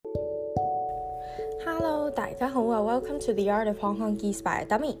Hello， 大家好啊 ！Welcome to the Art of Hong Kong Geese by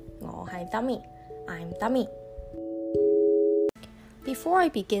Dummy。我係 Dummy，I'm Dummy。Before I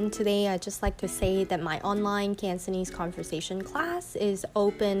begin today, I'd just like to say that my online Cantonese conversation class is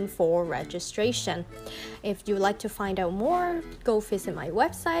open for registration. If you'd like to find out more, go visit my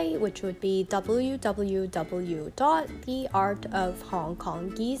website, which would be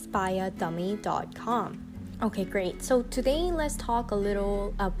www.theartofhongkonggeesbyadummy.com.Okay, great. So today, let's talk a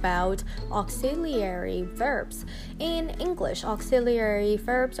little about auxiliary verbs. In English, auxiliary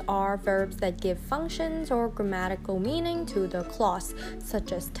verbs are verbs that give functions or grammatical meaning to the clause,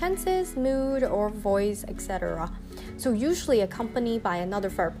 such as tenses, mood, or voice, etc. So usually accompanied by another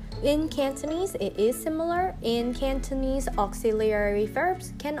verb. In Cantonese, it is similar. In Cantonese, auxiliary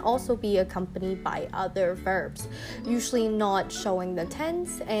verbs can also be accompanied by other verbs, usually not showing the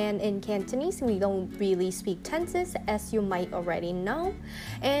tense. And in Cantonese, we don't really speak tenses, as you might already know.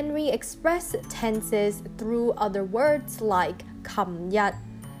 And we express tenses through other words like 琴日,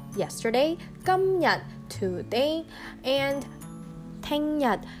 yesterday, 今日, today, and 聽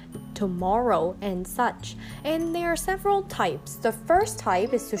日, tomorrow, and such. And there are several types. The first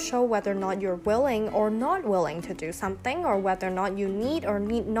type is to show whether or not you're willing or not willing to do something, or whether or not you need or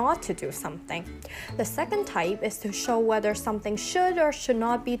need not to do something. The second type is to show whether something should or should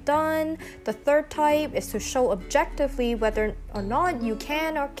not be done. The third type is to show objectively whether or not you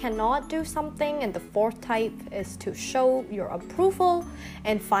can or cannot do something. And the fourth type is to show your approval.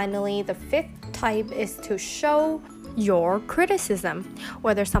 And finally, the fifth type is to show your criticism,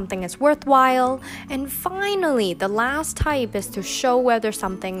 whether something is worthwhile. And finally, the last type is to show whether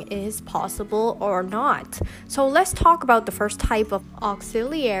something is possible or not. So let's talk about the first type of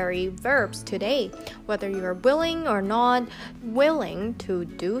auxiliary verbs today, whether you're willing or not willing to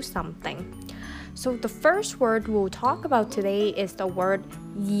do something. So the first word we'll talk about today is the word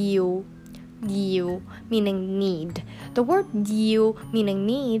you, meaning need. The word you, meaning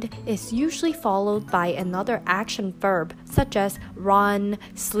need, is usually followed by another action verb, such as run,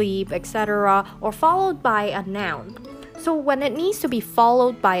 sleep, etc., or followed by a noun. So when it needs to be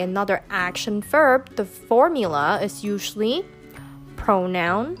followed by another action verb, the formula is usually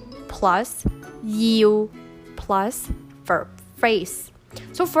pronoun plus you plus verb phrase.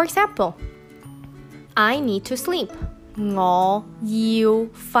 So for example, I need to sleep. 我要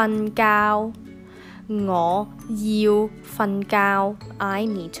瞓覺. 我要瞓覺. I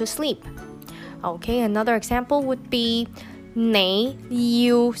need to sleep. Okay, another example would be 你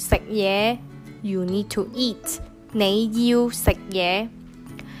要食嘢. You need to eat. 你要食嘢.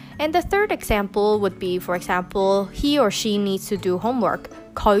 And the third example would be, for example, he or she needs to do homework.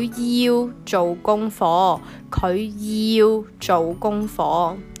 佢要做功課. 佢要做功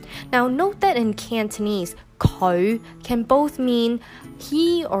課. Now note that in Cantonese, 佢 can both mean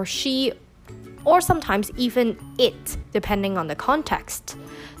he or she, or sometimes even it, depending on the context.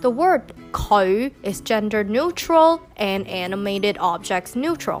 The word 佢 is gender neutral and animated objects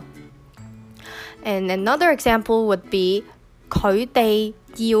neutral. And another example would be 佢哋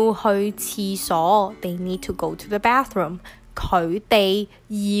要去廁所. They need to go to the bathroom. 佢哋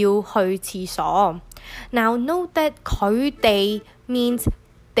要去廁所. Now note that 佢哋means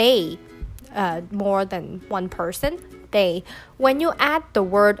they, more than one person, they. When you add the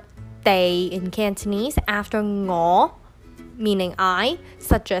word they in Cantonese after 我, meaning I,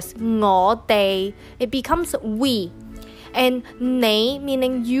 such as 我哋, it becomes we. And 你,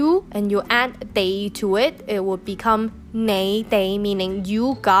 meaning you, and you add they to it, it will become 你哋, meaning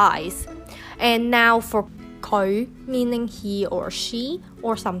you guys. And now for 佢, meaning he or she,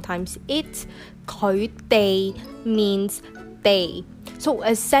 or sometimes it, 佢哋 means they. So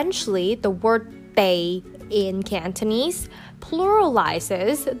essentially, the word they in Cantonese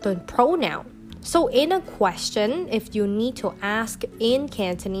pluralizes the pronoun. So in a question, if you need to ask in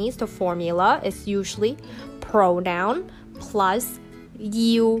Cantonese, the formula is usually pronoun plus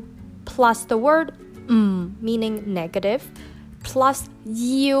you plus the word meaning negative, plus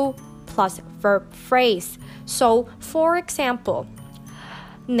you plus verb phrase. So for example,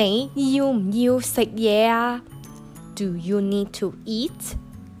 你要唔要食嘢啊? Do you need to eat?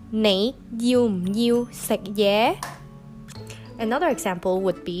 你要唔要食嘢? Another example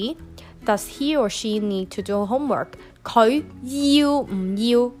would be, does he or she need to do homework? 佢要唔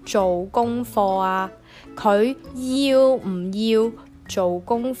要做功課啊? 佢要唔要做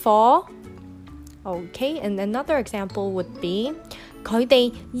功課? Okay, and another example would be, 佢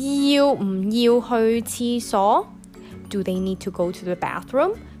哋要唔要去廁所? Do they need to go to the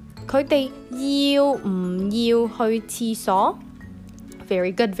bathroom? 佢哋要唔要去廁所?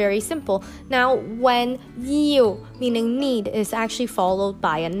 Very good, very simple. Now, when you, meaning need, is actually followed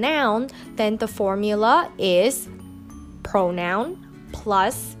by a noun, then the formula is pronoun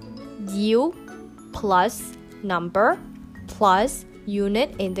plus you plus number plus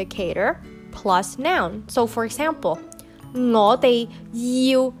unit indicator plus noun. So, for example, 我哋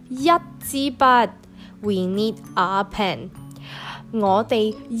要一支筆 We need a pen. 我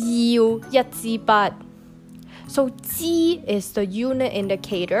哋要一支筆 So, G is the unit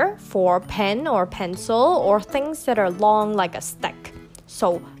indicator for pen or pencil or things that are long like a stick.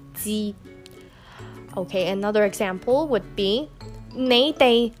 So, G. Okay, another example would be 你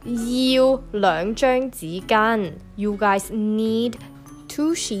哋要兩張紙巾 You guys need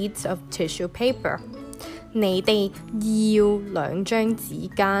 2 sheets of tissue paper. 你哋要兩張紙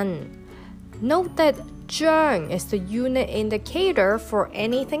巾 Note that 張 is the unit indicator for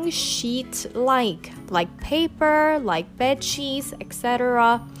anything sheet-like paper, like bed sheets,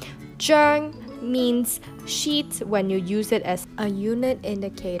 etc. 張 means sheet when you use it as a unit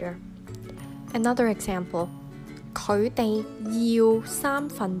indicator. Another example, 佢哋要3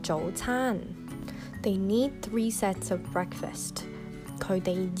份早餐 They need 3 sets of breakfast. 佢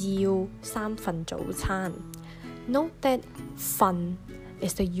哋要3份早餐 Note that 份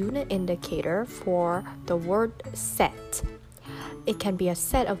is the unit indicator for the word set. It can be a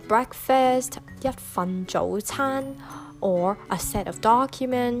set of breakfast, 一份早餐 or a set of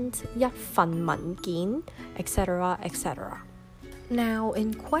documents, 一份文件, etc., etc. Now,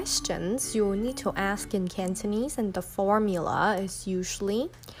 in questions, you will need to ask in Cantonese, and the formula is usually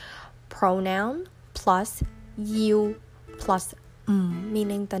pronoun plus you plus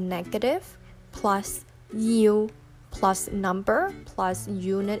meaning the negative, plus you plus number plus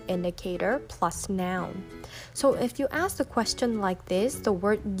unit indicator plus noun. So if you ask the question like this, the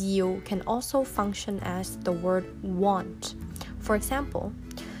word you can also function as the word want. For example,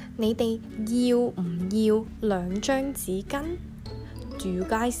 你哋要唔要兩張紙巾? Do you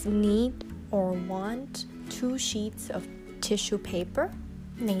guys need or want 2 sheets of tissue paper?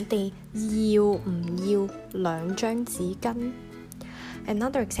 你哋要唔要兩張紙巾?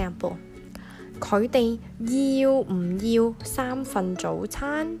 Another example, 佢哋要唔要3份早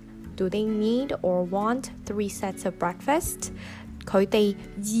餐? Do they need or want 3 sets of breakfast? 佢哋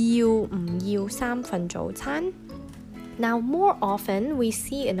要唔要3份早餐? Now, more often, we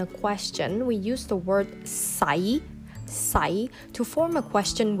see in a question, we use the word 使 to form a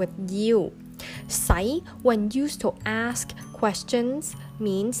question with you. 使, when used to ask questions,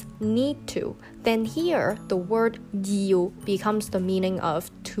 means need to. Then here, the word you becomes the meaning of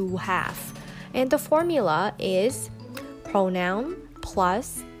to have. And the formula is pronoun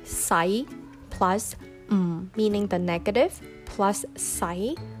plus 使 plus meaning the negative, plus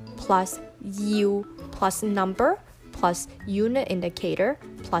使 plus you plus number plus unit indicator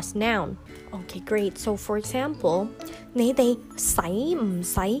plus noun. Okay, great. So for example, 你哋使唔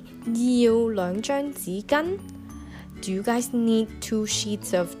使要兩張紙巾? Do you guys need 2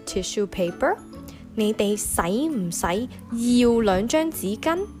 sheets of tissue paper? 你哋使唔使要兩張紙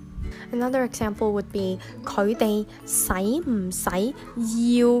巾? Another example would be 佢哋使唔使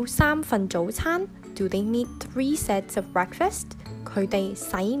要3份早餐? Do they need 3 sets of breakfast? 佢哋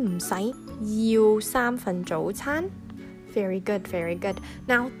使唔使要3份早餐? Very good, very good.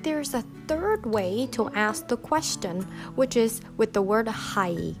 Now, there's a third way to ask the question, which is with the word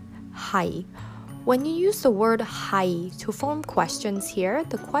係. When you use the word 係 to form questions here,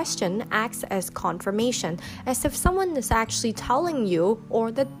 the question acts as confirmation, as if someone is actually telling you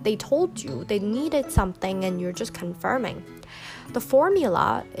or that they told you they needed something and you're just confirming. The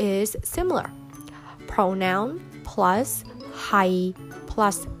formula is similar. Pronoun plus 係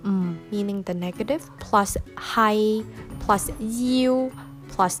plus meaning the negative, plus 係 plus you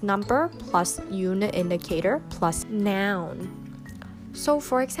plus number plus unit indicator plus noun. So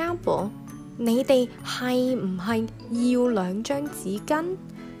for example, 你哋係唔係要兩張紙巾?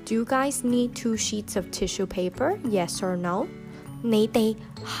 Do you guys need 2 sheets of tissue paper? Yes or no? 你哋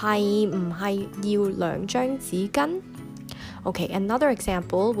係唔係要兩張紙巾? Okay, another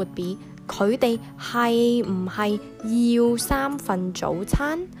example would be 佢哋係唔係要3份早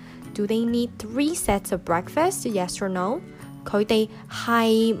餐? Do they need 3 sets of breakfast? Yes or no? 佢哋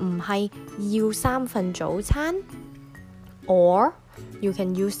係唔係要3份早餐? Or you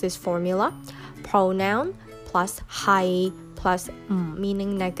can use this formula, pronoun plus 係 plus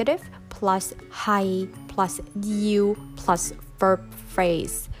meaning negative plus 係 plus you plus verb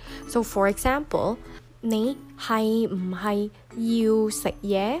phrase. So for example, 你係唔係要食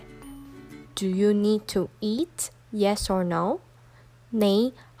嘢? Do you need to eat? Yes or no?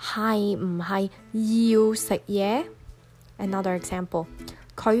 你係唔係要食嘢? Another example.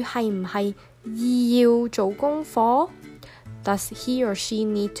 佢係唔係要做功課? Does he or she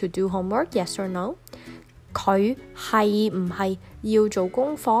need to do homework? Yes or no? 佢係唔係要做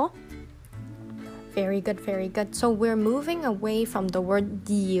功課? Very good, very good. So we're moving away from the word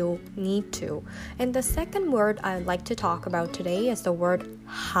you, need to. And the second word I'd like to talk about today is the word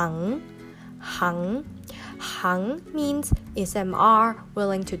hang. Hang. Hang means ismr,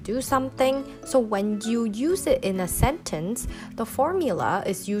 willing to do something. So when you use it in a sentence, the formula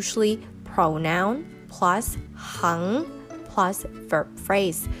is usually pronoun plus hang plus verb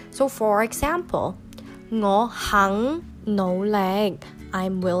phrase. So for example, 我肯努力.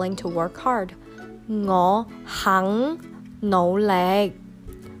 I'm willing to work hard. 我肯努力.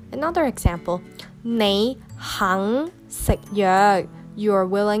 Another example, 你肯食藥. You are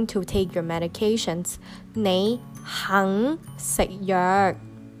willing to take your medications. 你肯食藥.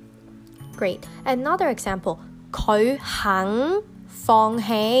 Great. Another example, 佢肯放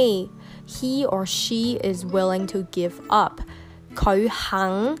棄. He or she is willing to give up. 佢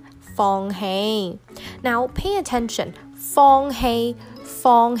肯放棄. Now pay attention. 放棄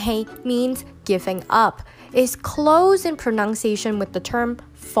means giving up. It's close in pronunciation with the term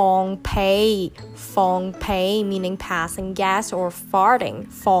放屁. 放屁 meaning passing gas or farting.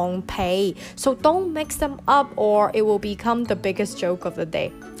 放屁. So don't mix them up or it will become the biggest joke of the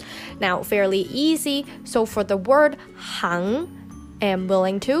day. Now fairly easy. So for the word 肯, am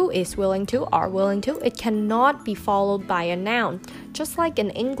willing to, is willing to, are willing to, it cannot be followed by a noun. Just like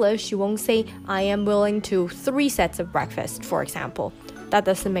in English, you won't say, I am willing to 3 sets of breakfast, for example. That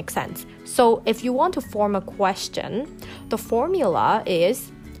doesn't make sense. So if you want to form a question, the formula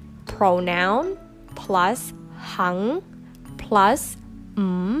is pronoun plus hang plus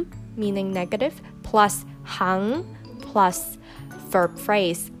meaning negative, plus hang plus verb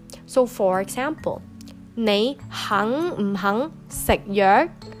phrase. So for example, 你肯唔肯食藥?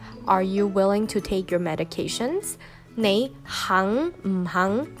 Are you willing to take your medications? 你肯唔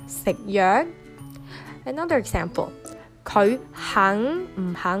肯食藥? Another example. 佢肯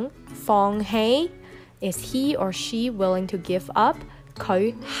唔肯放棄? Is he or she willing to give up?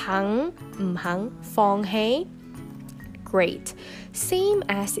 佢肯唔肯放棄? Great. Same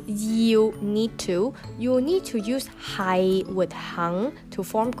as you need to, you will need to use 係 with 肯 to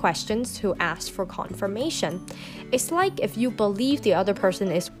form questions to ask for confirmation. It's like if you believe the other person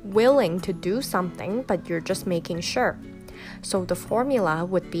is willing to do something, but you're just making sure. So the formula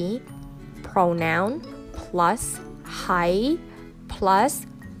would be pronoun plus 係 plus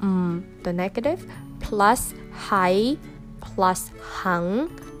the negative plus 係plus 肯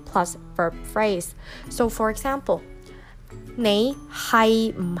plus verb phrase. So for example, 你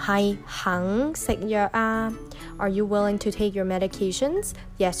係唔係肯食藥啊? Are you willing to take your medications?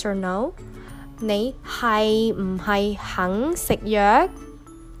 Yes or no? 你係唔係肯食藥?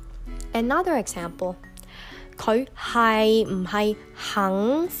 Another example. 佢係唔係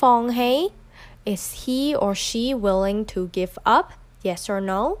肯放棄? Is he or she willing to give up? Yes or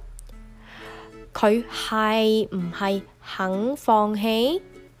no? 佢係唔係肯放棄?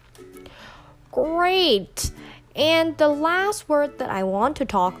 Great! And the last word that I want to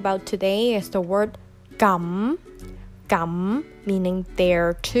talk about today is the word 敢. 敢 meaning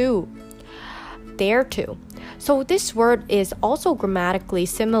dare to. Dare to. So this word is also grammatically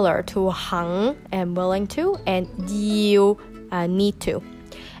similar to hang and willing to and you need to.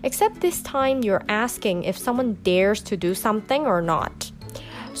 Except this time you're asking if someone dares to do something or not.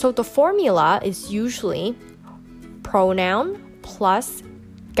 So the formula is usually pronoun plus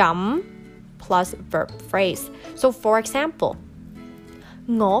敢 plus verb phrase. So for example,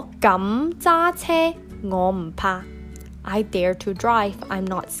 我敢揸車，我唔怕. I dare to drive, I'm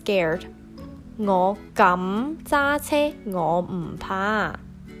not scared. 我敢揸車，我唔怕.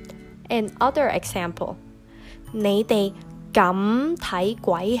 And other example, 你哋敢睇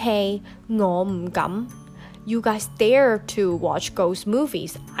鬼戲，我唔敢. You guys dare to watch ghost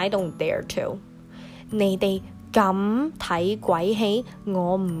movies, I don't dare to. 你哋敢睇鬼戲，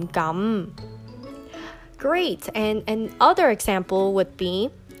我唔敢. Great, and another example would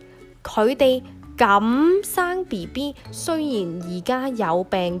be 佢哋敢生 BB 雖然而家有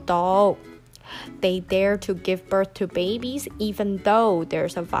病毒. They dare to give birth to babies even though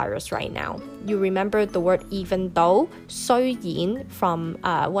there's a virus right now. You remember the word even though, 雖然 from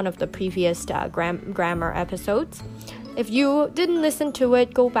one of the previous grammar episodes. If you didn't listen to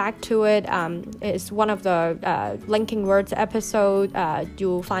it, go back to it. It's one of the linking words episode.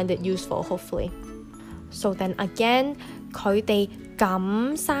 You'll find it useful, hopefully. So then again, 佢哋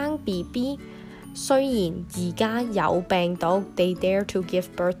敢生 BB 雖然而家有病毒, they dare to give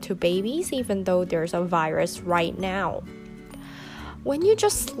birth to babies even though there's a virus right now. when you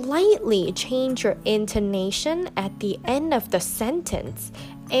just slightly change your intonation at the end of the sentence,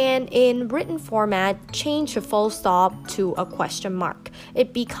 and in written format, change the full stop to a question mark.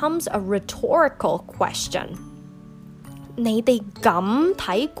 It becomes a rhetorical question. 你哋敢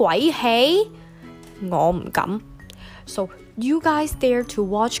睇鬼戲？我唔敢。So, you guys dare to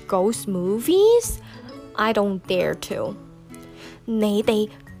watch ghost movies? I don't dare to. 你哋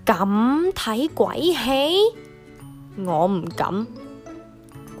敢睇鬼戲？我唔敢。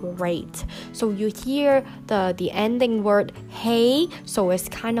Great. So you hear the ending word hey, so it's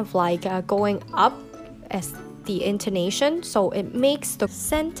kind of like going up as the intonation, so it makes the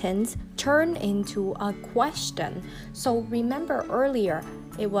sentence turn into a question. So remember earlier,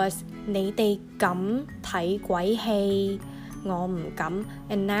 it was 你哋敢睇鬼戲？我唔敢.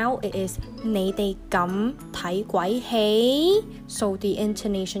 And now it is 你哋敢睇鬼戲? So the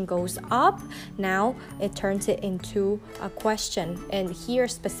intonation goes up. Now it turns it into a question. And here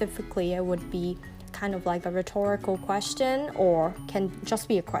specifically it would be kind of like a rhetorical question or can just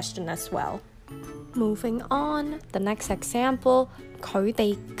be a question as well. Moving on, the next example, 佢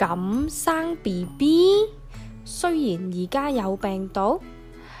哋敢生 BB 雖然而家有病毒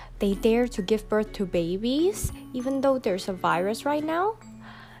They dare to give birth to babies, even though there's a virus right now.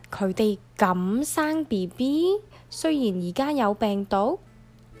 佢哋敢生 BB, 雖然而家有病毒.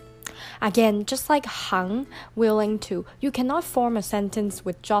 Again, just like 肯, willing to, you cannot form a sentence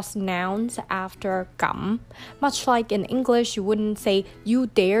with just nouns after 敢. Much like in English, you wouldn't say you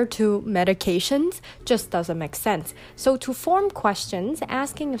dare to medications, just doesn't make sense. So to form questions,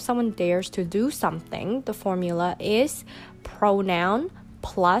 asking if someone dares to do something, the formula is pronoun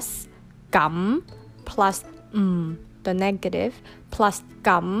plus 敢 plus the negative plus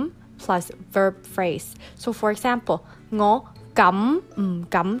敢 plus verb phrase. So for example, 我敢唔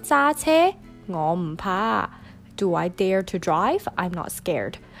敢揸車？我唔怕。Do I dare to drive? I'm not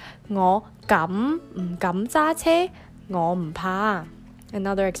scared. 我敢唔敢揸車？我唔怕。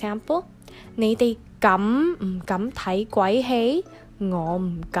Another example, 你哋敢唔敢睇鬼戲？我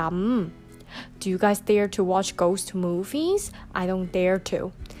唔敢。Do you guys dare to watch ghost movies? I don't dare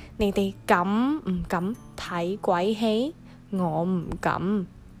to. 你哋敢唔敢睇鬼戲？我唔敢。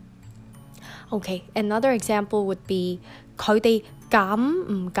Okay, another example would be 佢哋敢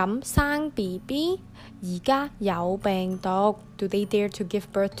唔敢生 BB? 而家有病毒 Do they dare to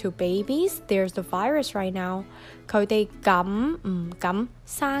give birth to babies? There's the virus right now. 佢哋敢唔敢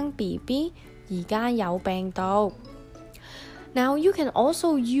生 BB? 而家有病毒。Now, you can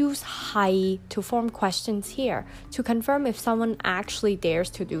also use 係 to form questions here to confirm if someone actually dares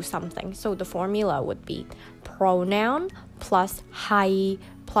to do something. So the formula would be pronoun plus 係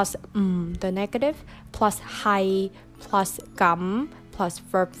plus the negative plus 係 plus 敢 plus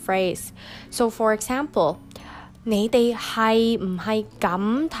verb phrase. So for example, 你哋係唔係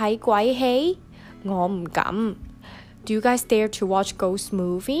敢睇鬼戲？我唔敢。Do you guys dare to watch ghost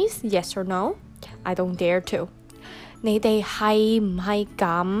movies? Yes or no? I don't dare to. 你哋係唔係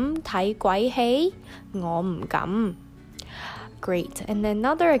敢睇鬼戲？我唔敢。Great. And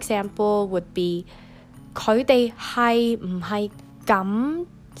another example would be 佢哋係唔係敢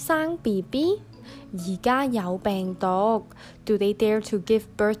生 BB? 而家有病毒 Do they dare to give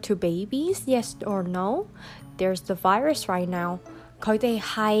birth to babies? Yes or no? There's the virus right now. 佢哋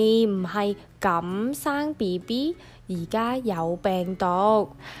係唔係敢生 BB? 而家有病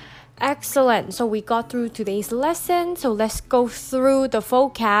毒。Excellent. So we got through today's lesson. So let's go through the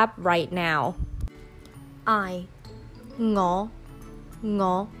vocab right now. I, 我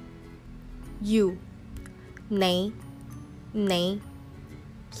you, 你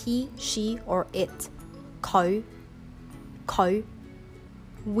he, she or it, 佢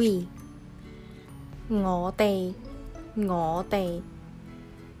we, 我哋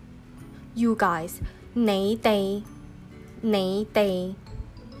you guys, 你哋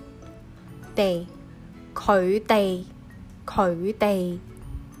they, 佢哋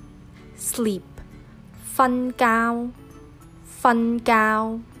sleep, 瞓覺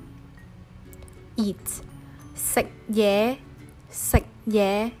eat, 食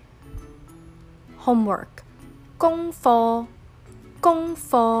嘢 homework, 功課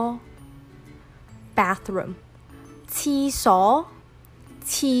bathroom, 廁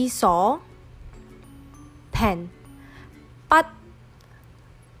所 pen, 筆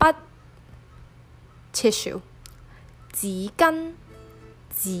tissue, 紙巾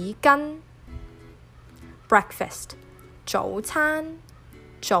breakfast, 早餐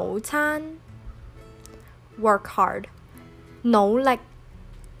work hard, 努力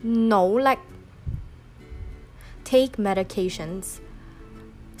take medications,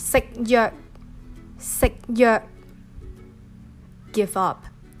 食藥 give up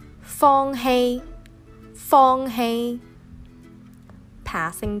放棄放棄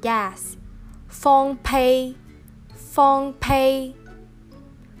passing gas 放屁放屁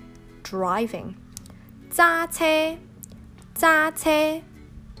driving 揸車揸車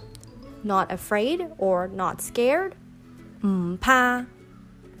not afraid or not scared 唔怕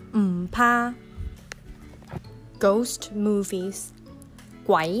唔怕 ghost movies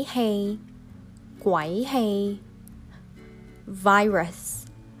鬼戲鬼戲 virus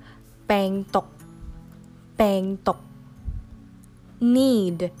病毒病毒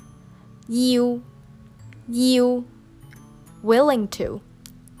need 要 willing to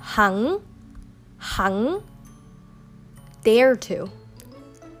肯 dare to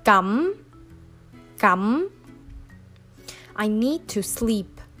敢 I need to sleep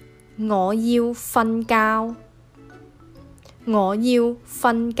我要瞓覺我要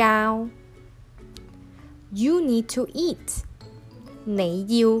瞓覺 You need to eat 你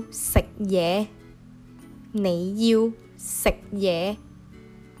要食嘢你要食嘢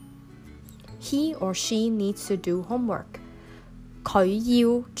He or she needs to do homework 佢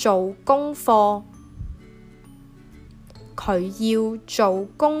要做功課佢要做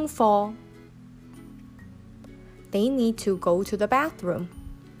功課 They need to go to the bathroom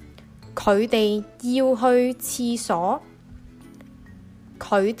佢哋要去廁所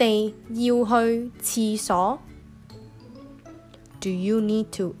佢哋要去廁所 Do you need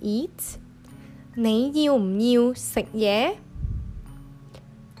to eat 你要唔要食嘢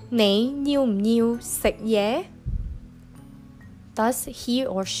你要唔要食嘢 Does he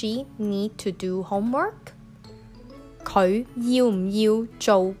or she need to do homework 佢要唔要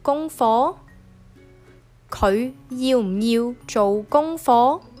做功課佢要唔要做功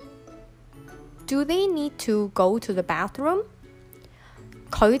課 Do they need to go to the bathroom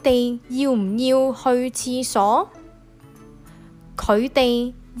佢哋要唔要去廁所佢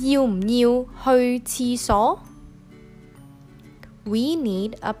哋要唔要去廁所 We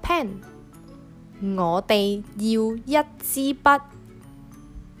need a pen 我哋要一支筆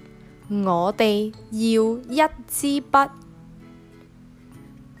我哋要一支筆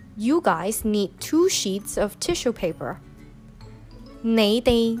You guys need 2 sheets of tissue paper 你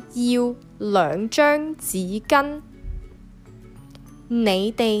哋要2張紙巾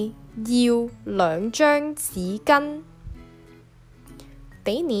你哋要2張紙巾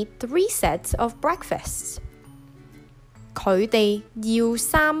They need 3 sets of breakfasts 佢哋要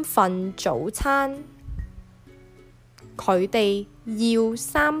3份早餐佢哋要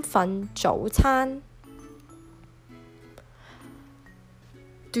3份早餐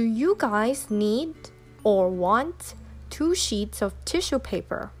Do you guys need or want 2 sheets of tissue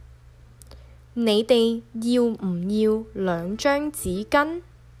paper 你哋要唔要2張紙巾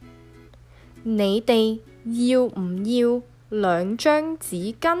你哋要唔要2張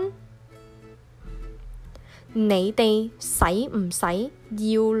紙巾你哋使唔使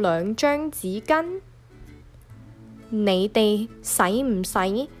要2張紙巾你哋使唔使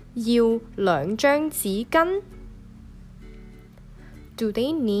要2張紙巾 Do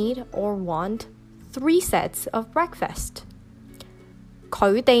they need or want 3 sets of breakfast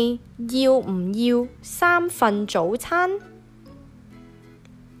佢哋要唔要3份早餐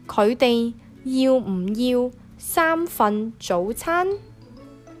佢哋要唔要3份早餐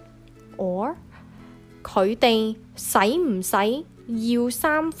Or 佢哋使唔使要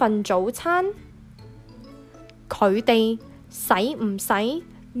3份早餐佢哋使唔使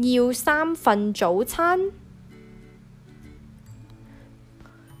要3份早餐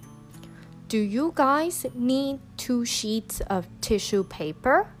Do you guys need 2 sheets of tissue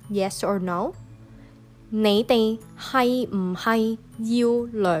paper? Yes or no? 你哋係唔係要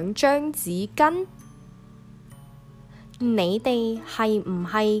2張紙巾？你哋係唔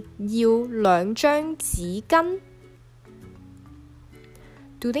係要2張紙巾？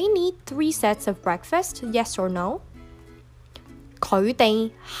 Do they need 3 sets of breakfast? Yes or no? 佢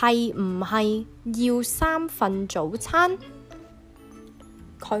哋係唔係要3份早餐？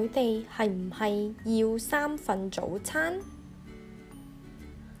佢哋係唔係要3份早餐？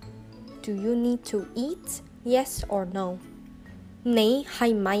 Do you need to eat? Yes or no? 你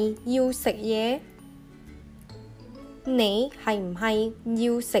係咪要食嘢？你係唔係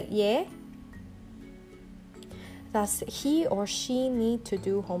要食嘢？ Does he or she need to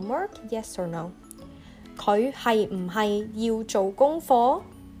do homework? Yes or no? 佢係唔係要做功課？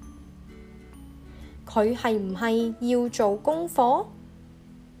佢係唔係要做功課？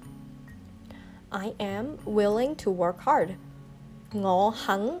 I am willing to work hard. 我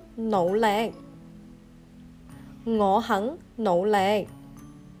肯努力。我肯努力。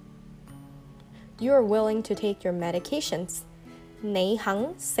You are willing to take your medications. 你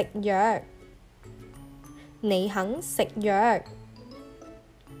肯食藥？你肯食藥？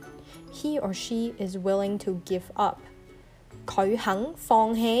 He or she is willing to give up. 佢肯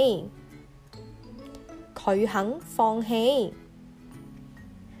放棄。佢肯放棄。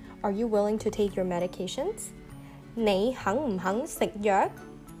Are you willing to take your medications? 你肯唔肯食藥？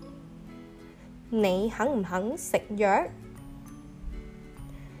你肯唔肯食藥？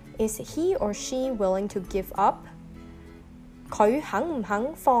 Is he or she willing to give up? 佢肯唔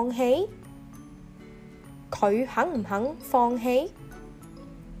肯放棄？佢肯唔肯放棄？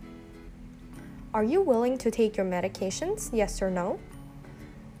 Are you willing to take your medications? Yes or no?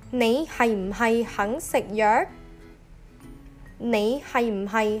 你係唔係肯食藥？你係唔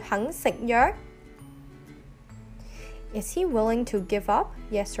係肯食藥？ Is he willing to give up?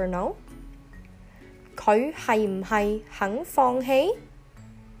 Yes or no? 佢係唔係肯放棄？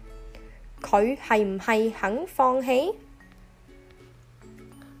佢係唔係肯放棄？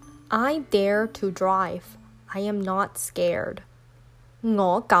 I dare to drive. I am not scared.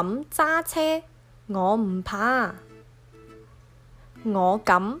 我敢揸車，我唔怕。我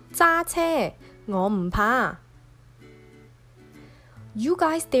敢揸車，我唔怕。You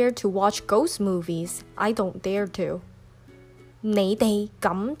guys dare to watch ghost movies. I don't dare to. 你哋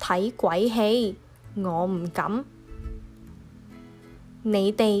敢睇鬼戲，我唔敢。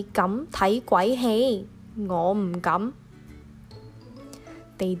你哋敢睇鬼戲，我唔敢。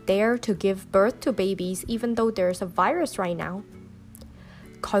They dare to give birth to babies even though there's a virus right now.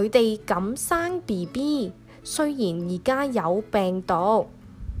 佢哋敢生 BB， 雖然而家有病毒。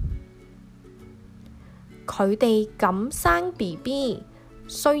佢哋敢生 BB，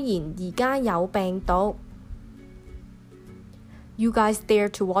 雖然而家有病毒。You guys dare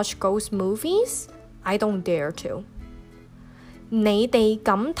to watch ghost movies? I don't dare to. 你哋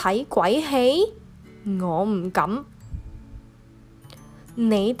敢睇鬼戲？我唔敢。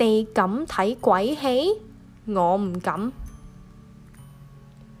你哋敢睇鬼戲？我唔敢。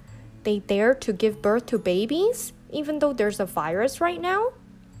They dare to give birth to babies, even though there's a virus right now?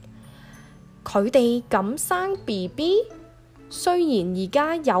 佢哋敢生 BB， 雖然而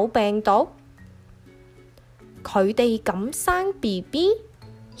家有病毒。佢哋敢生 BB，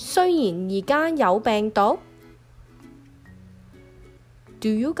 雖然而家有病毒。Do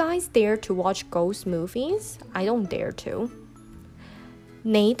you guys dare to watch ghost movies? I don't dare to.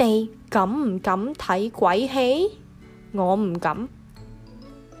 你哋敢唔敢睇鬼戲？我唔敢。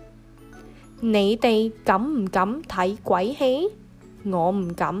你哋敢唔敢睇鬼戲？我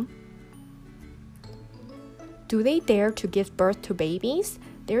唔敢。Do they dare to give birth to babies?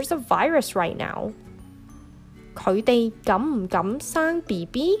 There's a virus right now. 佢哋敢唔敢生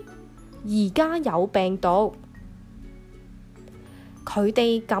BB？ 而家有病毒。佢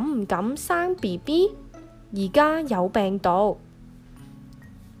哋敢唔敢生 BB？ 而家有病毒。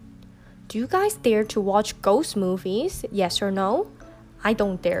Do you guys dare to watch ghost movies? Yes or no? I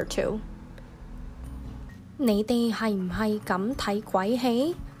don't dare to. 你哋係唔係敢睇鬼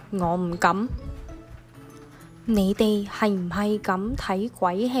戲？我唔敢。你哋係唔係敢睇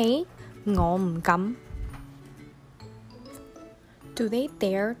鬼戲？我唔敢。Do they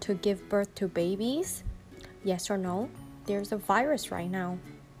dare to give birth to babies? Yes or no? There's a virus right now.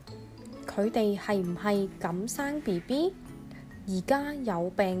 佢哋係唔係敢生 BB？ 而家有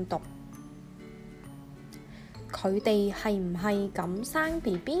病毒。佢哋係唔係敢生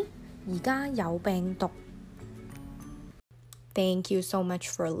BB？ 而家有病毒。Thank you so much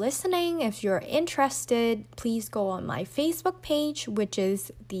for listening. If you're interested, please go on my Facebook page, which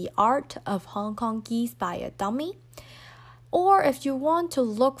is The Art of Hongkongese by a Dummy. Or if you want to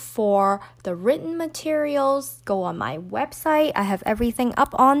look for the written materials, go on my website. I have everything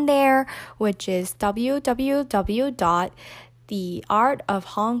up on there, which is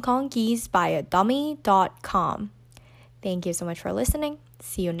www.theartofhongkongesebyadummy.com. Thank you so much for listening.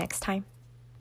 See you next time.